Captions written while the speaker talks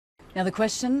Now the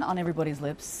question on everybody's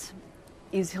lips,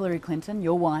 is Hillary Clinton,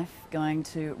 your wife, going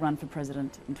to run for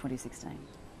president in 2016?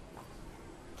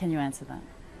 Can you answer that?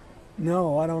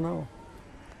 No, I don't know.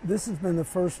 This has been the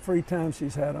first free time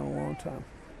she's had in a long time.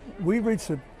 We reached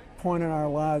a point in our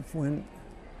lives when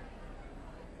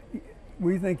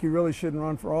we think you really shouldn't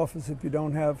run for office if you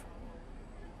don't have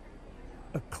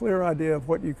a clear idea of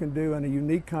what you can do and a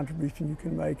unique contribution you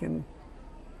can make, and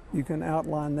you can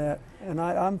outline that. And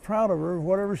I'm proud of her.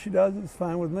 Whatever she does is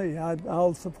fine with me.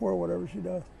 I'll support whatever she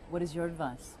does. What is your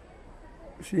advice?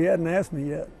 She hadn't asked me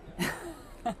yet.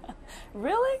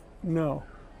 Really? No.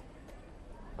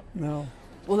 No.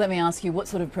 Well, let me ask you, what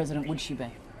sort of president would she be?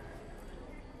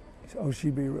 Oh,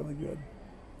 she'd be really good.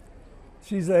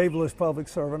 She's the ablest public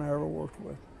servant I ever worked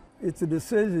with. It's a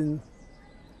decision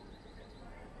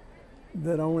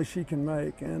that only she can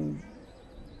make, and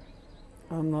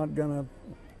I'm not gonna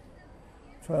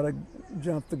try to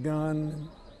jump the gun.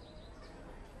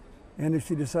 And if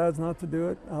she decides not to do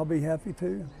it, I'll be happy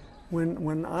to.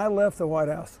 When I left the White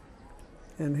House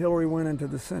and Hillary went into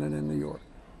the Senate in New York,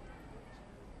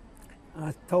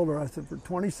 I told her, I said, for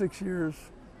 26 years,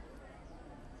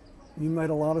 you made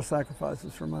a lot of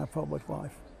sacrifices for my public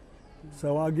life.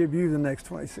 So I'll give you the next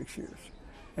 26 years.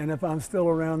 And if I'm still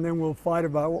around, then we'll fight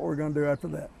about what we're going to do after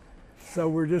that. So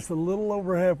we're just a little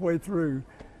over halfway through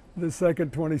the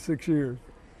second 26 years.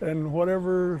 And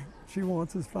whatever she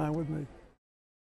wants is fine with me.